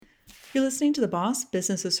You're listening to the Boss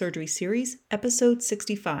Business of Surgery series, episode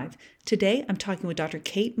 65. Today, I'm talking with Dr.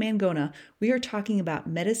 Kate Mangona. We are talking about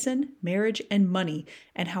medicine, marriage, and money,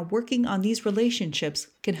 and how working on these relationships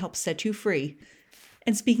can help set you free.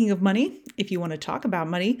 And speaking of money, if you want to talk about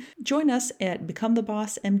money, join us at Become the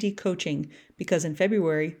Boss MD Coaching, because in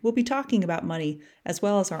February, we'll be talking about money, as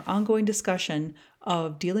well as our ongoing discussion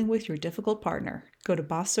of dealing with your difficult partner. Go to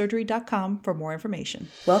bosssurgery.com for more information.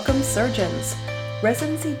 Welcome, surgeons.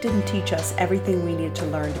 Residency didn't teach us everything we needed to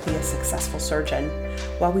learn to be a successful surgeon.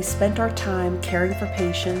 While we spent our time caring for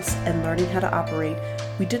patients and learning how to operate,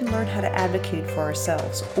 we didn't learn how to advocate for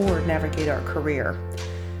ourselves or navigate our career.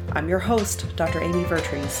 I'm your host, Dr. Amy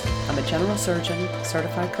Vertrees. I'm a general surgeon,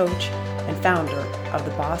 certified coach, and founder of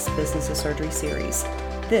the Boss Business of Surgery series.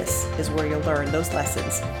 This is where you'll learn those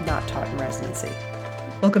lessons not taught in residency.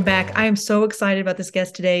 Welcome back. I am so excited about this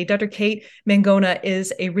guest today. Dr. Kate Mangona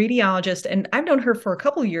is a radiologist, and I've known her for a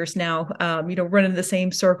couple of years now, running the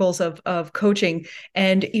same circles of coaching.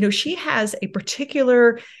 And, she has a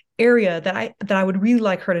particular area that I would really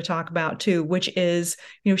like her to talk about too, which is,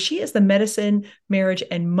 she is the medicine, marriage,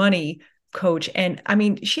 and money coach. And I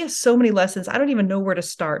mean, she has so many lessons. I don't even know where to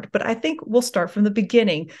start, but I think we'll start from the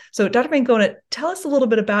beginning. So Dr. Mangona, tell us a little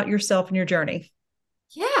bit about yourself and your journey.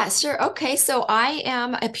 Yeah, sure. Okay. So I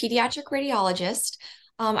am a pediatric radiologist.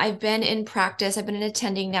 I've been in practice. I've been in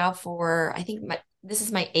attending now for, I think this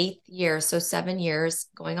is my 8th year. So 7 years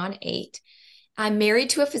going on 8. I'm married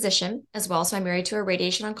to a physician as well. So I'm married to a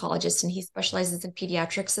radiation oncologist and he specializes in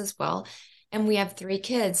pediatrics as well. And we have 3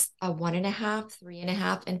 kids, 1.5,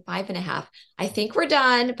 3.5, and 5.5. I think we're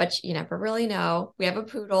done, but you never really know. We have a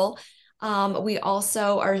poodle. We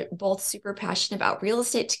also are both super passionate about real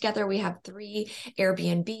estate together. We have 3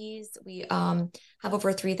 Airbnbs. We have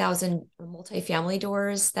over 3,000 multifamily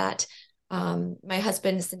doors that my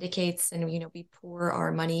husband syndicates, and we pour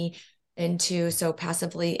our money into, so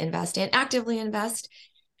passively invest and actively invest.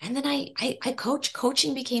 And then I coach.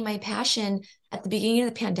 Coaching became my passion at the beginning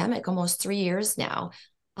of the pandemic, almost 3 years now.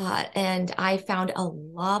 And I found a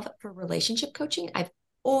love for relationship coaching. I've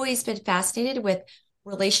always been fascinated with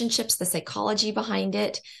relationships, the psychology behind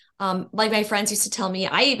it. Like my friends used to tell me,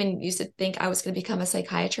 I even used to think I was going to become a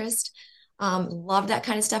psychiatrist. Love that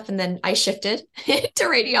kind of stuff. And then I shifted to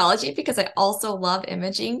radiology because I also love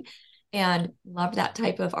imaging and love that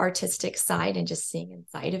type of artistic side and just seeing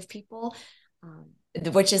inside of people,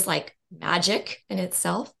 which is like magic in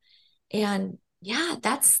itself. And yeah,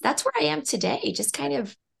 that's where I am today, just kind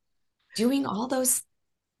of doing all those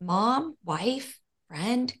mom, wife,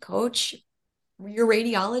 friend, coach, your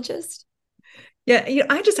radiologist. Yeah,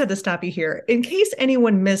 I just had to stop you here. In case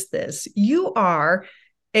anyone missed this, you are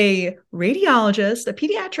a radiologist, a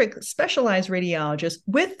pediatric specialized radiologist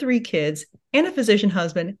with 3 kids and a physician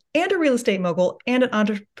husband and a real estate mogul and an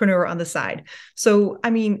entrepreneur on the side. So, I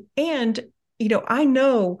mean, and, I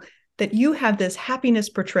know that you have this happiness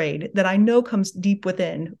portrayed that I know comes deep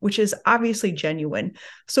within, which is obviously genuine.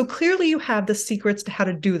 So clearly you have the secrets to how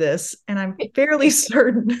to do this. And I'm fairly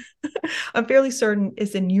certain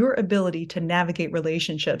is in your ability to navigate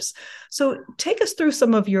relationships. So take us through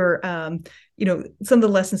some of your, some of the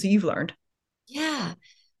lessons that you've learned. Yeah.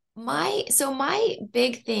 My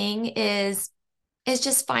big thing is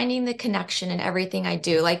just finding the connection in everything I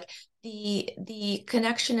do. Like the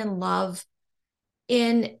connection and love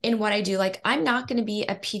in what I do. Like I'm not going to be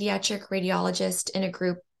a pediatric radiologist in a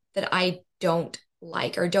group that I don't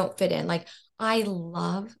like or don't fit in. Like I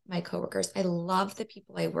love my coworkers. I love the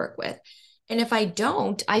people I work with. And if I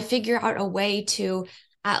don't, I figure out a way to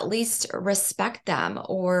at least respect them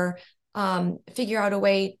or figure out a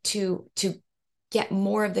way to get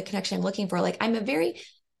more of the connection I'm looking for. Like I'm an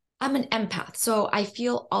empath. So I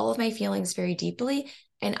feel all of my feelings very deeply.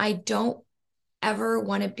 And I don't ever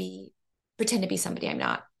want to pretend to be somebody I'm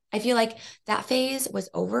not. I feel like that phase was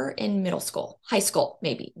over in middle school, high school,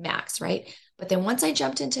 maybe max, right? But then once I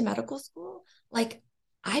jumped into medical school, like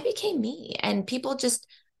I became me and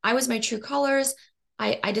I was my true colors.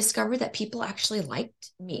 I discovered that people actually liked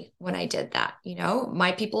me when I did that.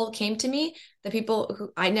 My people came to me, the people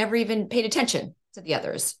who I never even paid attention to the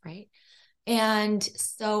others, right? And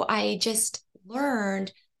so I just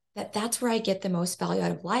learned that that's where I get the most value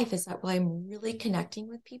out of life, is that while I'm really connecting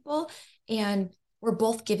with people and we're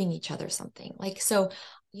both giving each other something. Like, so,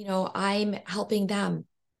 I'm helping them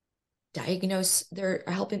diagnose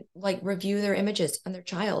helping like review their images on their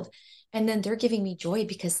child. And then they're giving me joy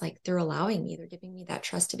because like they're giving me that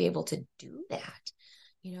trust to be able to do that.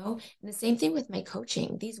 And the same thing with my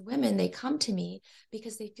coaching. These women, they come to me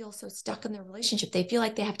because they feel so stuck in their relationship. They feel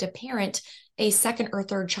like they have to parent a second or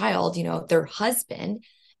third child, their husband.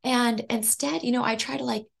 And instead, I try to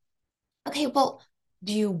like okay, well,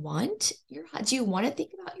 do you want to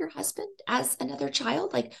think about your husband as another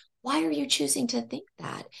child? Like, why are you choosing to think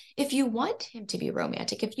that? If you want him to be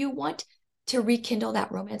romantic, if you want to rekindle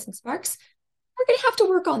that romance and sparks, we're going to have to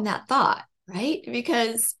work on that thought, right?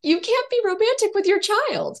 Because you can't be romantic with your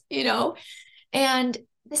child, you know? And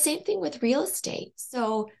the same thing with real estate.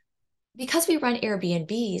 So, because we run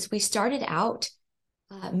Airbnbs, we started out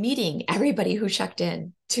meeting everybody who checked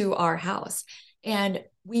in to our house. And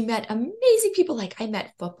we met amazing people. Like I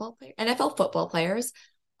met NFL football players,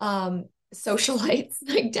 socialites,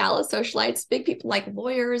 like Dallas socialites, big people like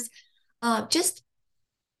lawyers, just,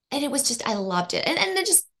 and it was just, I loved it. And then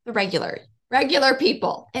just the regular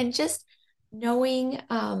people, and just knowing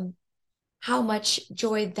how much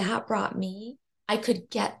joy that brought me, I could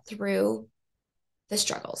get through the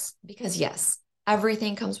struggles because yes,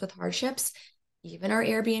 everything comes with hardships. Even our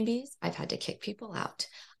Airbnbs, I've had to kick people out.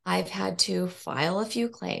 I've had to file a few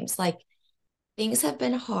claims. Like things have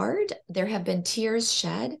been hard. There have been tears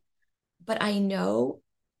shed, but I know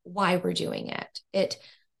why we're doing it.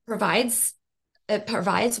 Provides it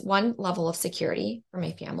provides one level of security for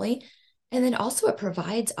my family. And then also it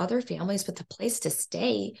provides other families with a place to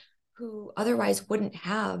stay who otherwise wouldn't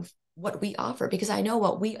have what we offer, because I know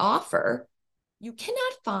what we offer you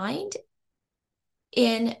cannot find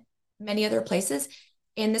in many other places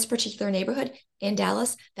in this particular neighborhood in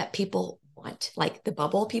Dallas that people want. Like the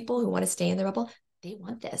bubble people who want to stay in the bubble, they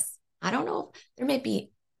want this. I don't know if there may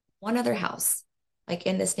be one other house like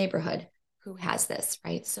in this neighborhood who has this,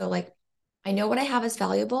 right? So like I know what I have is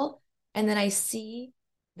valuable, and then I see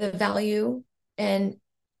the value in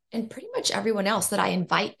pretty much everyone else that I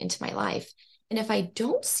invite into my life. And if I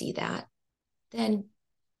don't see that, then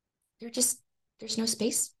they're just there's no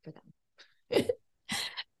space for them.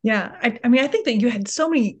 Yeah, I mean, I think that you had so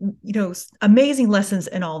many, amazing lessons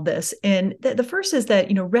in all this. And the first is that,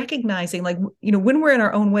 recognizing like, when we're in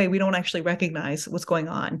our own way, we don't actually recognize what's going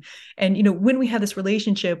on. And, when we have this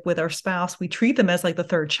relationship with our spouse, we treat them as like the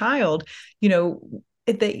third child,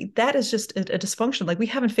 that is just a dysfunction. Like we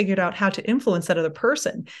haven't figured out how to influence that other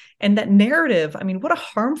person. And that narrative, I mean, what a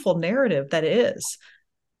harmful narrative that is.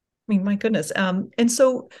 I mean, my goodness. And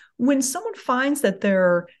so when someone finds that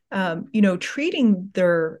they're, treating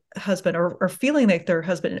their husband or feeling like their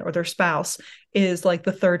husband or their spouse is like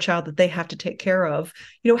the third child that they have to take care of,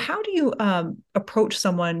 how do you approach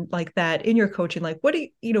someone like that in your coaching? Like,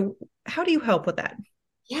 how do you help with that?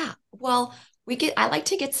 Yeah. Well, I like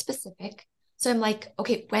to get specific. So I'm like,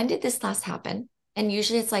 okay, when did this last happen? And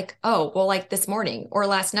usually it's like, oh, well, like this morning or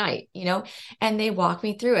last night, and they walk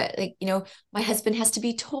me through it. Like, my husband has to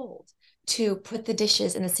be told to put the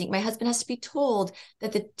dishes in the sink. My husband has to be told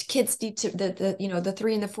that the kids need to, the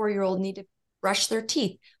 3 and the 4 year old need to brush their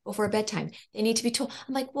teeth before bedtime. They need to be told.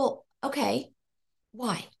 I'm like, well, okay,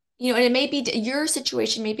 why? And it may be your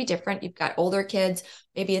situation may be different. You've got older kids.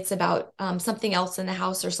 Maybe it's about something else in the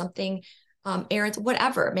house or something, errands,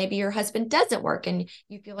 whatever. Maybe your husband doesn't work and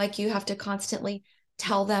you feel like you have to constantly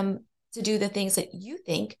tell them to do the things that you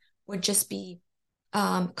think would just be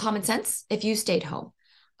common sense if you stayed home.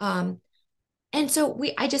 And so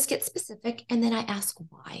I just get specific, and then I ask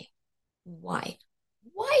why. Why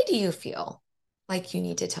do you feel like you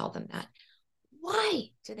need to tell them that?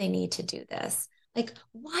 Why do they need to do this? Like,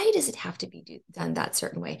 why does it have to be done that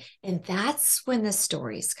certain way? And that's when the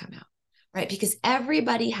stories come out, right? Because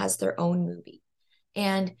everybody has their own movie.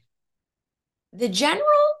 And the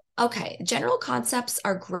general concepts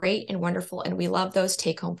are great and wonderful. And we love those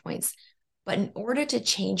take home points. But in order to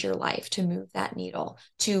change your life, to move that needle,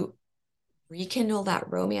 to rekindle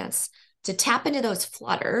that romance, to tap into those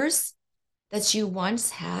flutters that you once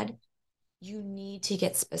had, you need to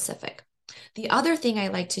get specific. The other thing I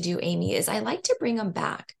like to do, Amy, is I like to bring them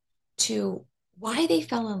back to why they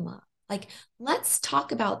fell in love. Like, let's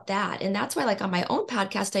talk about that. And that's why, like, on my own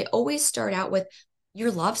podcast, I always start out with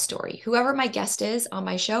your love story. Whoever my guest is on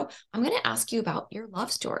my show, I'm going to ask you about your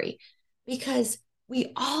love story, because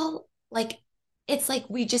we all like, it's like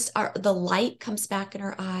we just are, the light comes back in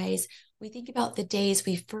our eyes. We think about the days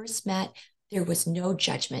we first met. There was no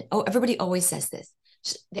judgment. Oh, everybody always says this.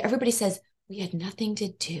 Everybody says we had nothing to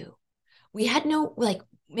do. We had no, like,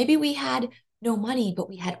 maybe we had no money, but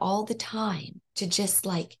we had all the time to just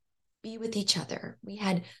like be with each other. We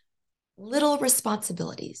had little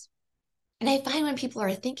responsibilities. And I find when people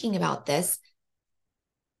are thinking about this,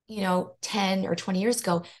 10 or 20 years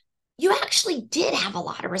ago, you actually did have a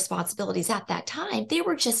lot of responsibilities at that time. They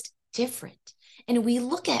were just different. And we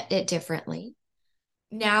look at it differently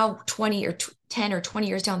now, 20 or 10 or 20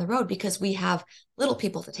 years down the road, because we have little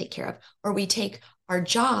people to take care of, or we take our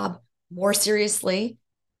job more seriously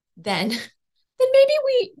than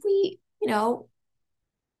maybe you know,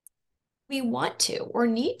 we want to or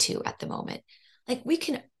need to at the moment. Like we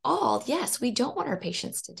can all, yes, we don't want our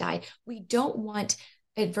patients to die. We don't want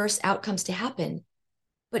adverse outcomes to happen.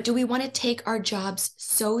 But do we want to take our jobs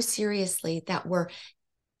so seriously that we're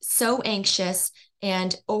so anxious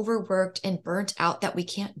and overworked and burnt out that we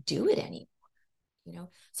can't do it anymore?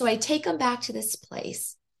 So I take them back to this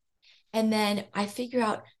place, and then I figure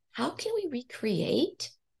out, how can we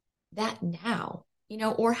recreate that now?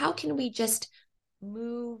 Or how can we just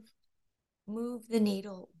move the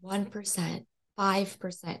needle 1%,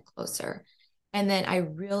 5% closer? And then I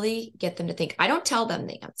really get them to think. I don't tell them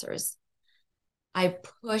the answers. I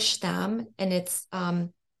push them, and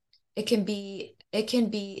it can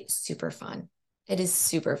be super fun. It is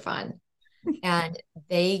super fun. And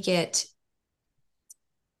they get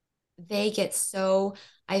so,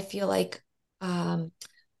 I feel like,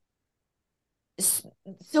 so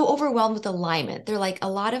overwhelmed with alignment. They're like, a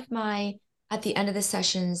lot of at the end of the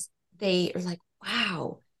sessions, they are like,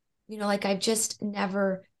 wow, like I've just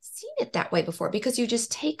never seen it that way before, because you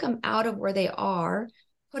just take them out of where they are,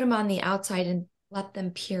 put them on the outside, and let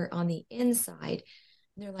them peer on the inside.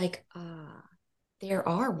 And they're like, there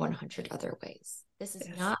are 100 other ways. This is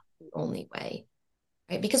not the only way.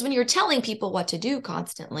 Right? Because when you're telling people what to do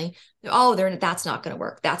constantly, that's not going to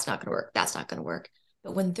work. That's not going to work. That's not going to work.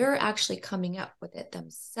 But when they're actually coming up with it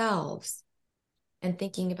themselves and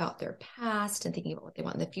thinking about their past and thinking about what they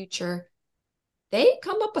want in the future, they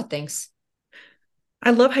come up with things.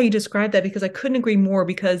 I love how you describe that, because I couldn't agree more.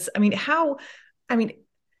 Because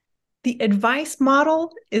the advice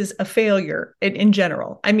model is a failure in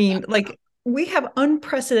general. Like, we have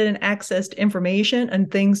unprecedented access to information and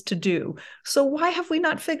things to do. So why have we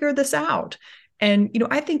not figured this out? And,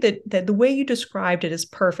 I think that the way you described it is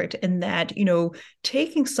perfect, in that,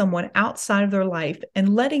 taking someone outside of their life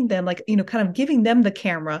and letting them, like, kind of giving them the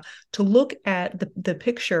camera to look at the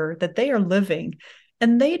picture that they are living,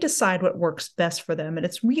 and they decide what works best for them. And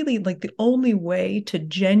it's really like the only way to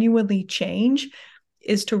genuinely change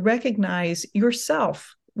is to recognize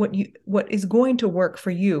yourself, what is going to work for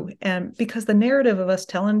you. And because the narrative of us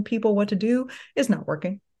telling people what to do is not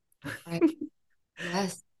working. Right.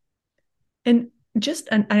 Yes. And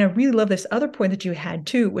I really love this other point that you had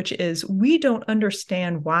too, which is, we don't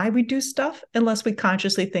understand why we do stuff unless we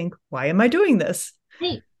consciously think, why am I doing this?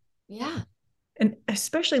 Hey. Yeah. And I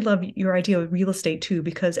especially love your idea of real estate too,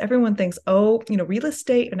 because everyone thinks, oh, real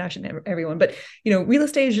estate, and actually never everyone, but, real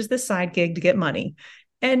estate is just this side gig to get money.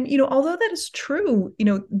 And, although that is true,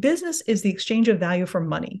 business is the exchange of value for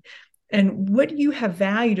money. And what you have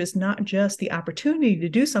valued is not just the opportunity to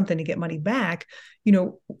do something to get money back,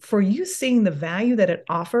 for you seeing the value that it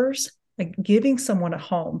offers, like giving someone a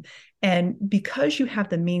home. And because you have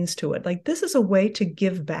the means to it, like, this is a way to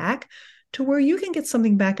give back to where you can get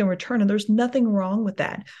something back in return. And there's nothing wrong with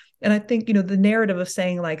that. And I think, the narrative of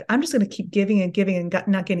saying, like, I'm just going to keep giving and giving and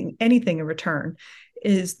not getting anything in return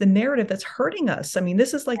is the narrative that's hurting us.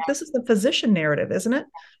 This is the physician narrative, isn't it?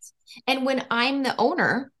 And when I'm the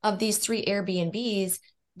owner of these 3 Airbnbs,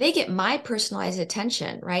 they get my personalized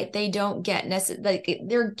attention, right? They don't get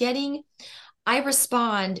I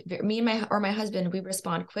respond, me and my husband, we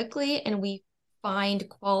respond quickly, and we find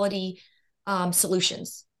quality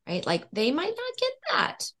solutions, right? Like, they might not get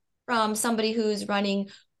that from somebody who's running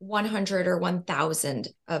 100 or 1,000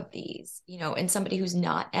 of these, and somebody who's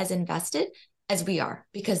not as invested as we are,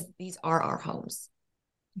 because these are our homes.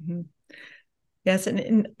 Mm-hmm. Yes.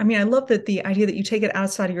 And I love that the idea that you take it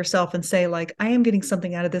outside of yourself and say, like, I am getting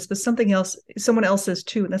something out of this, but someone else is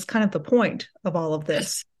too. And that's kind of the point of all of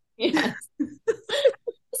this. Yes.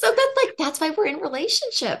 So that's why we're in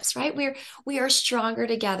relationships, right? We are stronger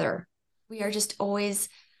together. We are just always,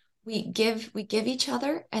 we give each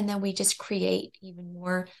other, and then we just create even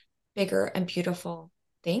more bigger and beautiful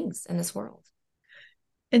things in this world.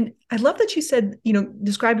 And I love that you said,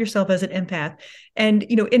 describe yourself as an empath. And,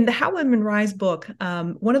 in the How Women Rise book,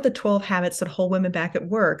 one of the 12 habits that hold women back at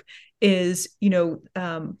work is,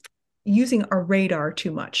 using our radar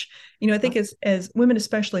too much. I think as women,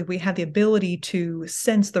 especially, we have the ability to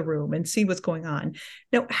sense the room and see what's going on.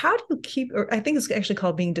 Now, how do you keep, or I think it's actually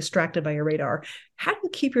called being distracted by your radar. How do you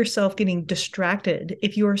keep yourself getting distracted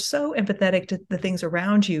if you are so empathetic to the things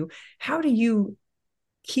around you? How do you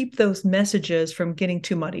keep those messages from getting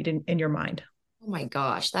too muddied in your mind? Oh my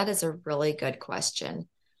gosh, that is a really good question.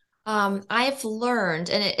 I've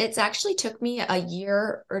learned, and it's actually took me a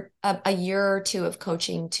year or 2 of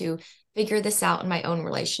coaching to figure this out in my own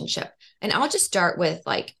relationship. And I'll just start with,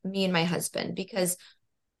 like, me and my husband, because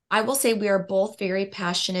I will say we are both very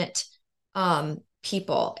passionate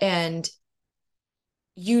people, and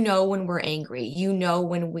when we're angry,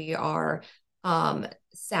 when we are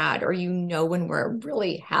sad, or when we're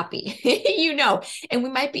really happy, and we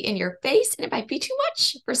might be in your face and it might be too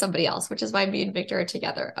much for somebody else, which is why me and Victor are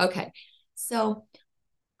together. Okay. So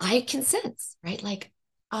I can sense, right? Like,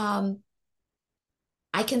 I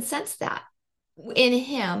can sense that in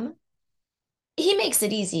him. He makes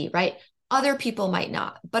it easy, right? Other people might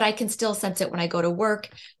not, but I can still sense it when I go to work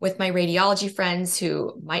with my radiology friends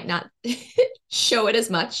who might not show it as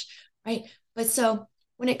much, right? But so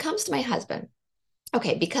when it comes to my husband,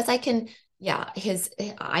 okay, because I can, yeah,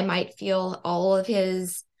 I might feel all of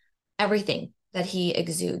his everything that he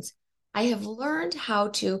exudes. I have learned how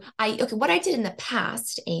to, okay, what I did in the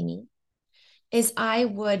past, Amy, is I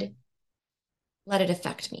would let it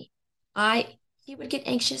affect me. He would get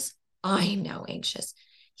anxious. I'm now anxious.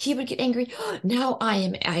 He would get angry. Now I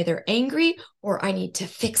am either angry or I need to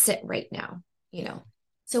fix it right now, you know.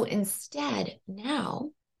 So instead, now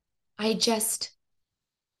I just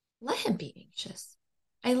let him be anxious.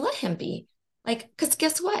 I let him be like, because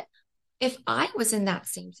guess what? If I was in that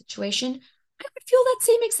same situation, I would feel that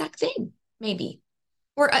same exact thing, maybe.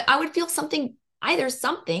 Or I would feel either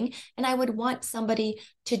something, and I would want somebody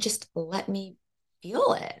to just let me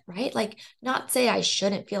feel it, right? Like, not say I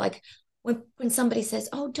shouldn't feel, like when somebody says,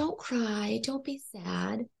 "Oh, don't cry, don't be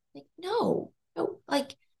sad." Like, no, no,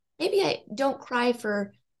 like maybe I don't cry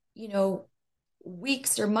for, you know,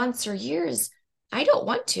 weeks or months or years. I don't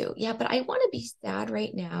want to. Yeah, but I want to be sad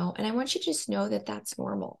right now. And I want you to just know that that's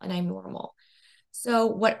normal and I'm normal. So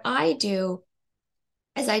what I do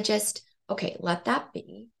is I just, okay, let that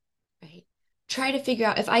be, right? Try to figure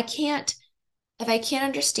out if I can't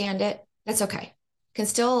understand it, that's okay. Can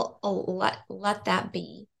still let that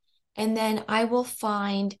be. And then I will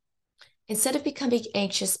find, instead of becoming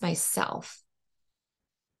anxious myself,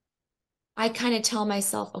 I kind of tell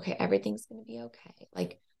myself, okay, everything's going to be okay.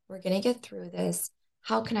 Like, we're going to get through this.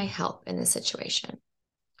 How can I help in this situation?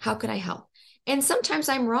 How can I help? And sometimes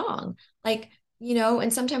I'm wrong. Like,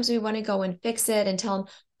 and sometimes we want to go and fix it and tell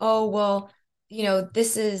them, oh, well,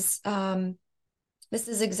 this is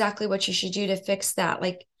exactly what you should do to fix that.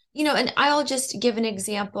 Like, and I'll just give an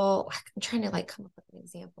example. I'm trying to like come up with an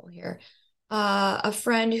example here. A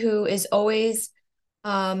friend who is always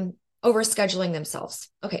overscheduling themselves.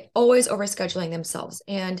 Okay, always overscheduling themselves.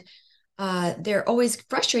 And they're always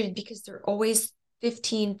frustrated because they're always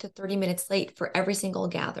 15 to 30 minutes late for every single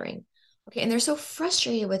gathering. Okay, and they're so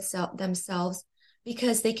frustrated with themselves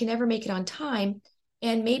because they can never make it on time.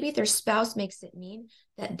 And maybe their spouse makes it mean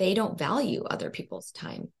that they don't value other people's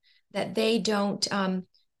time, that they don't,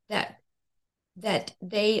 that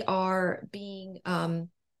they are being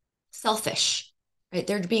selfish, right?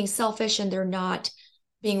 They're being selfish and they're not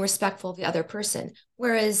being respectful of the other person.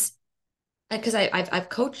 Whereas, because I've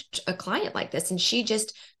coached a client like this, and she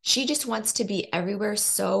just wants to be everywhere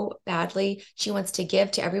so badly. She wants to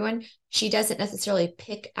give to everyone. She doesn't necessarily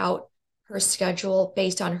pick out her schedule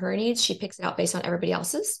based on her needs. She picks it out based on everybody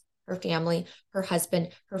else's, her family, her husband,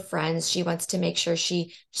 her friends. She wants to make sure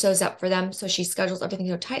she shows up for them. So she schedules everything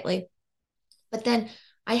so tightly. But then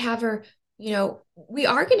I have her, we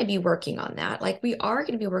are going to be working on that. Like, we are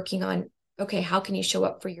going to be working on, okay, how can you show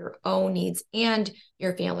up for your own needs and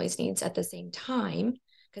your family's needs at the same time?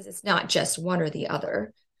 Because it's not just one or the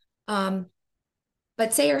other.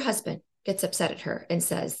 But say your husband gets upset at her and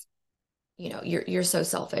says, you're so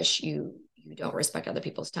selfish. You don't respect other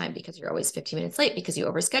people's time because you're always 15 minutes late because you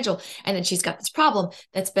overschedule. And then she's got this problem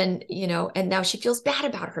that's been, and now she feels bad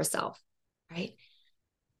about herself, right?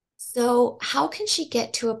 So how can she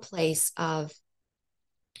get to a place of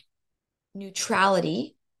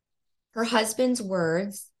neutrality? Her husband's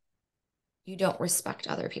words, you don't respect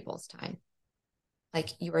other people's time. Like,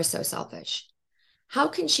 you are so selfish. How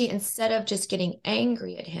can she, instead of just getting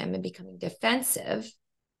angry at him and becoming defensive,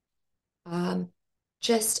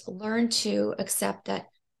 just learn to accept that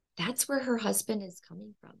that's where her husband is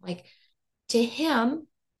coming from? Like, to him,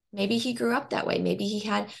 maybe he grew up that way. Maybe he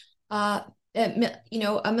had, a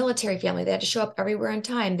military family. They had to show up everywhere on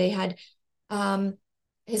time. They had,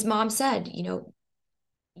 his mom said,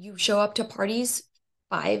 you show up to parties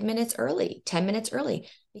 5 minutes early, 10 minutes early,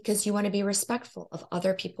 because you want to be respectful of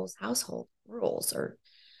other people's household rules. Or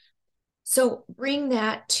so bring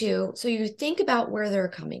that to, so you think about where they're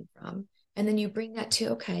coming from, and then you bring that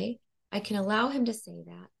to, okay, I can allow him to say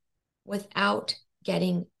that without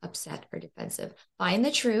getting upset or defensive. Find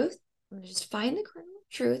the truth. I'm going to just find the kernel of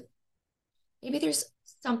truth. Maybe there's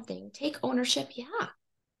something, take ownership. Yeah.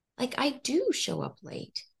 Like, I do show up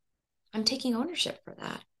late. I'm taking ownership for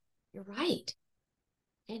that. You're right.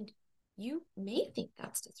 And you may think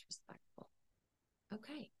that's disrespectful.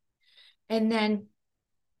 Okay. And then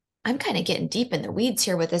I'm kind of getting deep in the weeds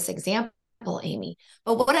here with this example, Amy.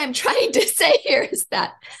 But what I'm trying to say here is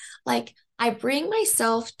that, like, I bring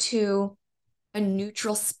myself to a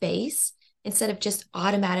neutral space instead of just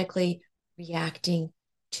automatically reacting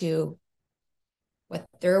to what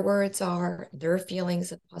their words are, their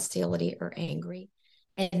feelings of hostility or angry.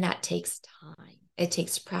 And that takes time. It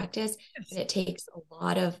takes practice, Yes. and it takes a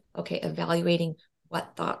lot of, okay, evaluating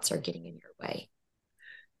what thoughts are getting in your way.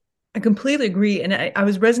 I completely agree. And I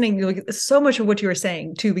was resonating like so much of what you were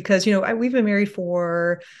saying too, because, we've been married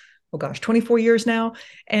for, oh gosh, 24 years now.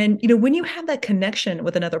 And, when you have that connection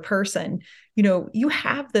with another person, you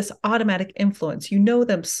have this automatic influence. You know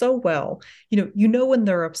them so well. You know when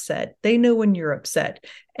they're upset, they know when you're upset.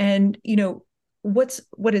 And,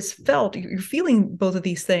 what is felt, you're feeling both of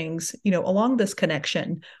these things, along this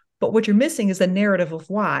connection. But what you're missing is the narrative of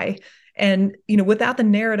why. And, without the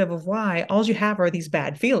narrative of why, all you have are these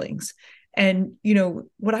bad feelings. And,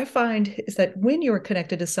 what I find is that when you're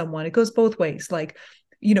connected to someone, it goes both ways. Like,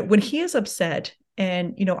 when he is upset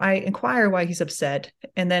and, I inquire why he's upset,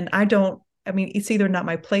 and then it's either not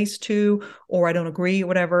my place to, or I don't agree,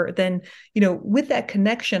 whatever, then, with that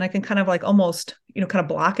connection, I can kind of like almost, kind of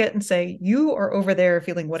block it and say, you are over there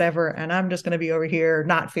feeling whatever, and I'm just going to be over here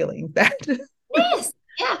not feeling that. Yes.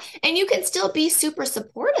 Yeah. And you can still be super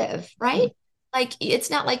supportive, right? Like it's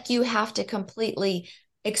not like you have to completely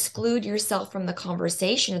exclude yourself from the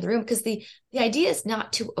conversation of the room because the idea is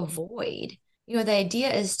not to avoid. The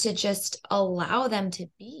idea is to just allow them to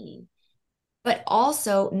be, but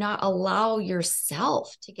also not allow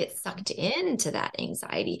yourself to get sucked into that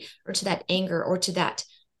anxiety or to that anger or to that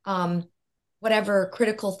whatever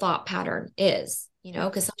critical thought pattern is,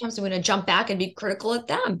 because sometimes I'm going to jump back and be critical at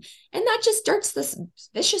them. And that just starts this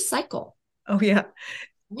vicious cycle. Oh yeah.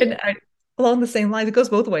 And Right? along the same lines, it goes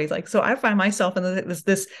both ways. Like, so I find myself in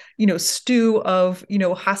this, stew of,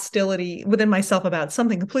 hostility within myself about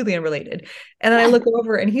something completely unrelated. And then I Yeah. look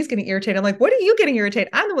over and he's getting irritated. I'm like, what are you getting irritated?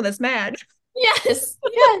 I'm the one that's mad. Yes.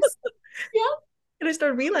 Yes. Yeah. And I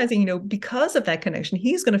started realizing, because of that connection,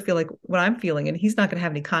 he's going to feel like what I'm feeling and he's not going to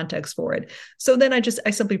have any context for it. So then I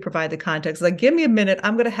simply provide the context. Like, give me a minute.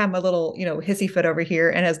 I'm going to have my little, hissy fit over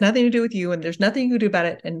here and it has nothing to do with you. And there's nothing you can do about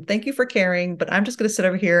it. And thank you for caring, but I'm just going to sit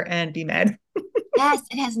over here and be mad. Yes.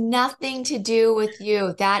 It has nothing to do with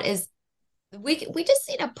you. That is, we just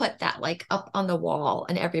need to put that like up on the wall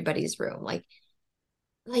in everybody's room. Like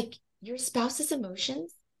your spouse's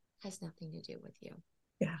emotions has nothing to do with you.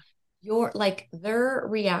 Yeah. Their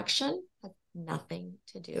reaction has nothing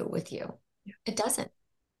to do with you. Yeah. It doesn't.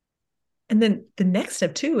 And then the next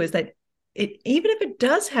step too is that even if it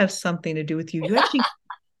does have something to do with you,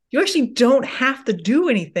 you actually don't have to do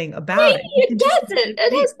anything about it. You It can just doesn't.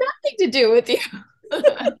 It has nothing to do with you.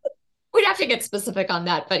 We'd have to get specific on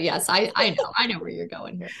that, but yes, I know where you're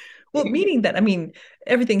going here. well, meaning that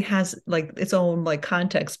everything has like its own like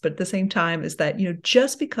context, but at the same time is that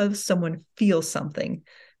just because someone feels something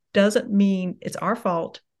doesn't mean it's our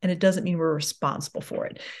fault, and it doesn't mean we're responsible for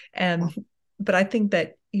it. And but I think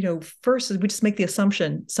that first is we just make the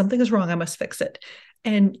assumption something is wrong, I must fix it.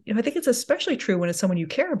 And I think it's especially true when it's someone you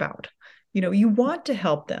care about. You want to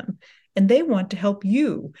help them and they want to help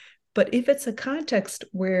you. But if it's a context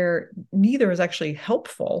where neither is actually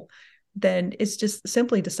helpful, then it's just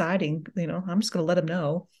simply deciding, I'm just going to let them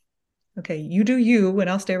know, okay, you do you, and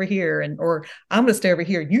I'll stay over here, or I'm going to stay over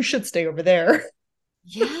here. You should stay over there.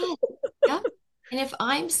 Yeah. Yep. And if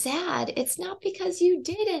I'm sad, it's not because you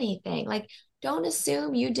did anything. Like, don't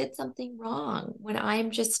assume you did something wrong when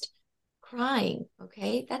I'm just crying.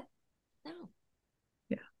 Okay. No.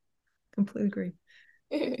 Yeah, completely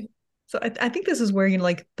agree. So I think this is where,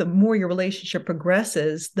 like the more your relationship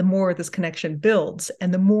progresses, the more this connection builds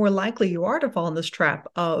and the more likely you are to fall in this trap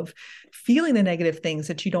of feeling the negative things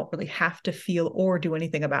that you don't really have to feel or do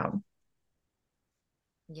anything about.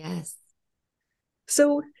 Yes.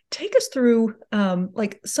 So take us through,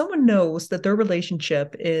 like someone knows that their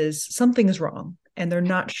relationship is something is wrong and they're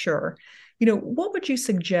not sure. What would you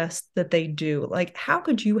suggest that they do? Like, how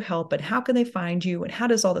could you help and how can they find you and how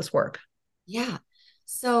does all this work? Yeah.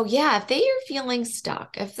 So, yeah, if they are feeling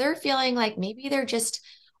stuck, if they're feeling like maybe they're just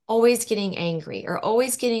always getting angry or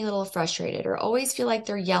always getting a little frustrated or always feel like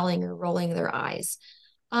they're yelling or rolling their eyes,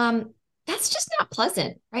 that's just not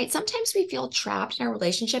pleasant, right? Sometimes we feel trapped in our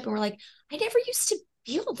relationship and we're like, I never used to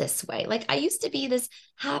feel this way. Like I used to be this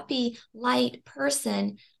happy, light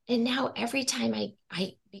person. And now every time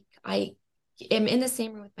I am in the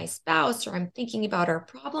same room with my spouse or I'm thinking about our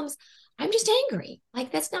problems, I'm just angry.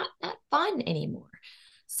 Like that's not fun anymore.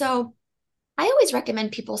 So I always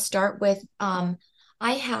recommend people start with I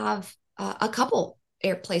have a couple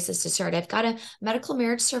places to start. I've got a medical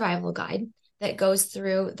marriage survival guide that goes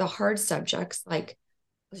through the hard subjects, like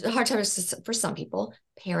the hard subjects for some people,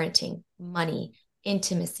 parenting, money,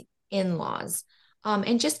 intimacy, in-laws,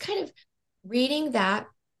 and just kind of reading that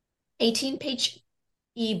 18-page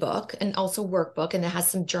ebook and also workbook, and it has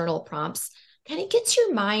some journal prompts, kind of gets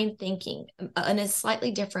your mind thinking in a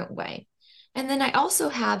slightly different way. And then I also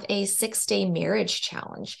have a 6-day marriage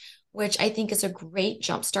challenge, which I think is a great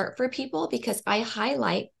jumpstart for people, because I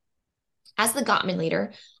highlight, as the Gottman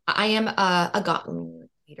leader, I am a Gottman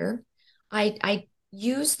leader. I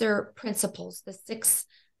use their principles, the six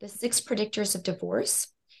predictors of divorce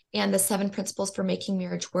and the 7 principles for making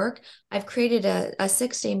marriage work. I've created a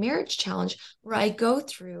 6-day marriage challenge where I go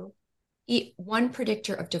through one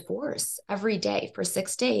predictor of divorce every day for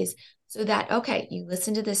 6 days, so that, okay, you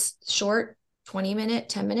listen to this short 20-minute,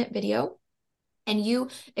 10-minute video, and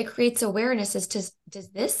it creates awareness as to, does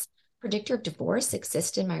this predictor of divorce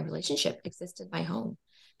exist in my relationship, exist in my home?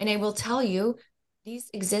 And I will tell you, these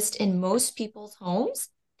exist in most people's homes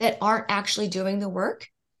that aren't actually doing the work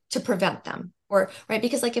to prevent them. Or, right,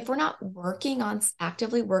 because like if we're not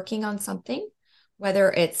actively working on something, whether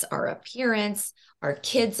it's our appearance, our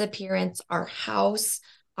kids' appearance, our house,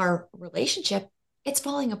 our relationship, it's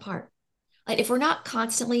falling apart. Like if we're not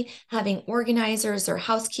constantly having organizers or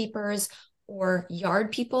housekeepers or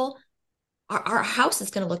yard people, our house is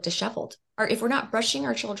going to look disheveled. Or if we're not brushing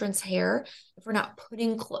our children's hair, if we're not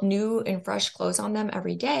putting new and fresh clothes on them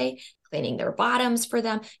every day, cleaning their bottoms for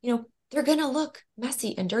them, they're going to look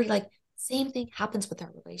messy and dirty. Like, same thing happens with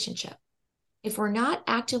our relationship. If we're not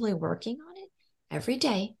actively working on it every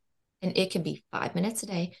day, and it can be 5 minutes a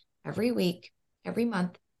day, every week, every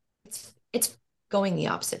month, it's going the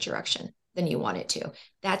opposite direction than you want it to.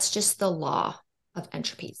 That's just the law of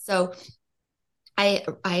entropy. So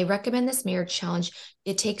I recommend this marriage challenge.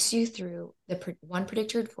 It takes you through the one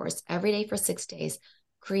predictor of divorce every day for 6 days,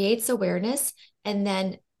 creates awareness, and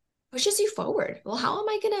then pushes you forward. Well, how am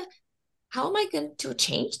I going to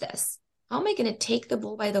change this? How am I going to take the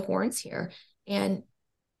bull by the horns here and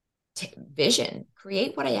vision,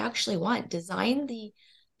 create what I actually want, design the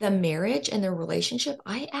marriage and the relationship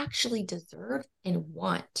I actually deserve and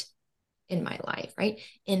want in my life, right?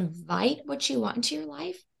 Invite what you want into your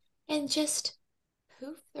life and just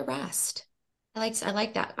poof the rest. I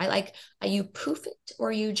like that. You poof it, or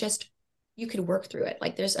you could work through it.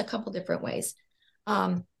 Like there's a couple different ways.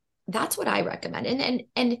 That's what I recommend.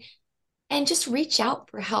 And just reach out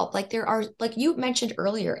for help. Like there are, like you mentioned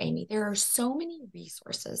earlier, Amy, there are so many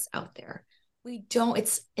resources out there.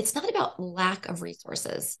 It's not about lack of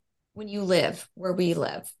resources when you live where we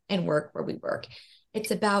live and work where we work.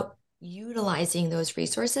 It's about utilizing those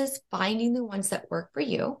resources, finding the ones that work for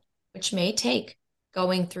you, which may take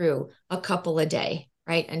going through a couple a day,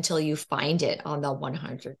 right? Until you find it on the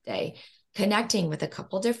 100th day, connecting with a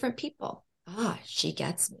couple different people. She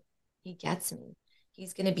gets me. He gets me.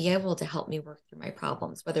 He's going to be able to help me work through my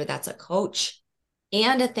problems, whether that's a coach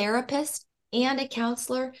and a therapist and a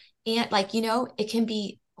counselor. And it can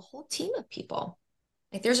be a whole team of people.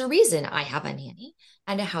 Like there's a reason I have a nanny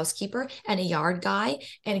and a housekeeper and a yard guy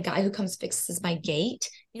and a guy who comes fixes my gate.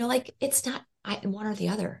 It's not one or the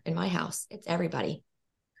other in my house. It's everybody.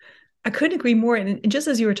 I couldn't agree more. And just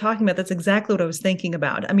as you were talking about, that's exactly what I was thinking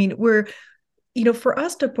about. I mean, for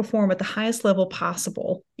us to perform at the highest level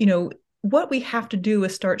possible, what we have to do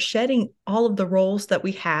is start shedding all of the roles that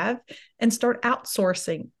we have and start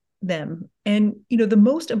outsourcing them. And, the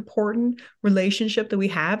most important relationship that we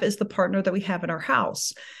have is the partner that we have in our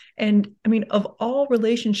house. And I mean, of all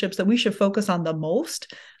relationships that we should focus on the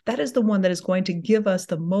most, that is the one that is going to give us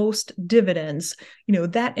the most dividends.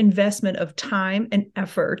 That investment of time and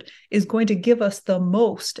effort is going to give us the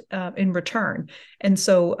most in return. And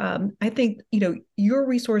so I think, your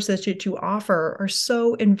resources that you offer are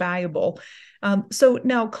so invaluable. So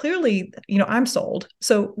now clearly, I'm sold.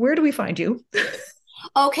 So where do we find you?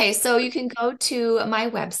 Okay, so you can go to my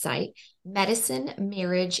website,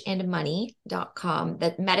 medicinemarriageandmoney.com.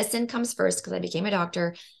 That medicine comes first because I became a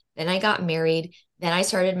doctor. Then I got married. Then I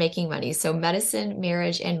started making money. So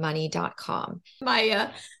medicinemarriageandmoney.com. My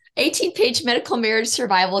 18-page medical marriage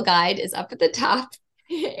survival guide is up at the top.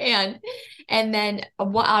 and then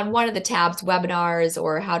on one of the tabs, webinars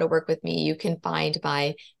or how to work with me, you can find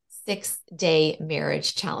my 6-day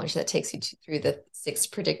marriage challenge that takes you through the 6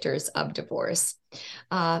 predictors of divorce.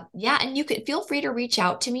 And you could feel free to reach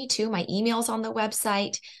out to me too. My email's on the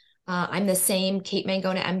website. I'm the same, Kate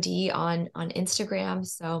Mangona MD on Instagram.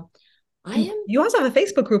 So I am. You also have a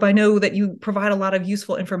Facebook group. I know that you provide a lot of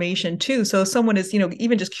useful information too. So if someone is,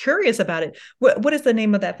 even just curious about it, what is the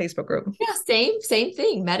name of that Facebook group? Yeah, same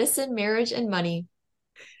thing. Medicine, marriage, and money.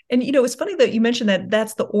 And it's funny that you mentioned that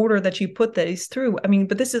that's the order that you put these through. I mean,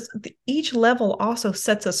 but this is each level also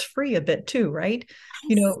sets us free a bit too, right?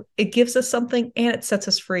 Yes. It gives us something and it sets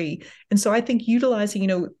us free. And so I think utilizing,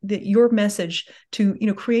 your message to,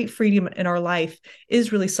 create freedom in our life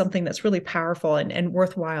is really something that's really powerful and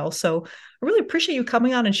worthwhile. So I really appreciate you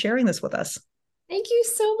coming on and sharing this with us. Thank you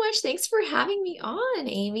so much. Thanks for having me on,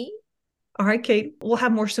 Amy. All right, Kate, we'll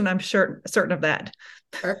have more soon. I'm certain of that.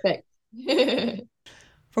 Perfect.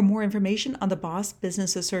 For more information on the Boss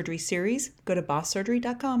Business of Surgery series, go to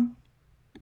bosssurgery.com.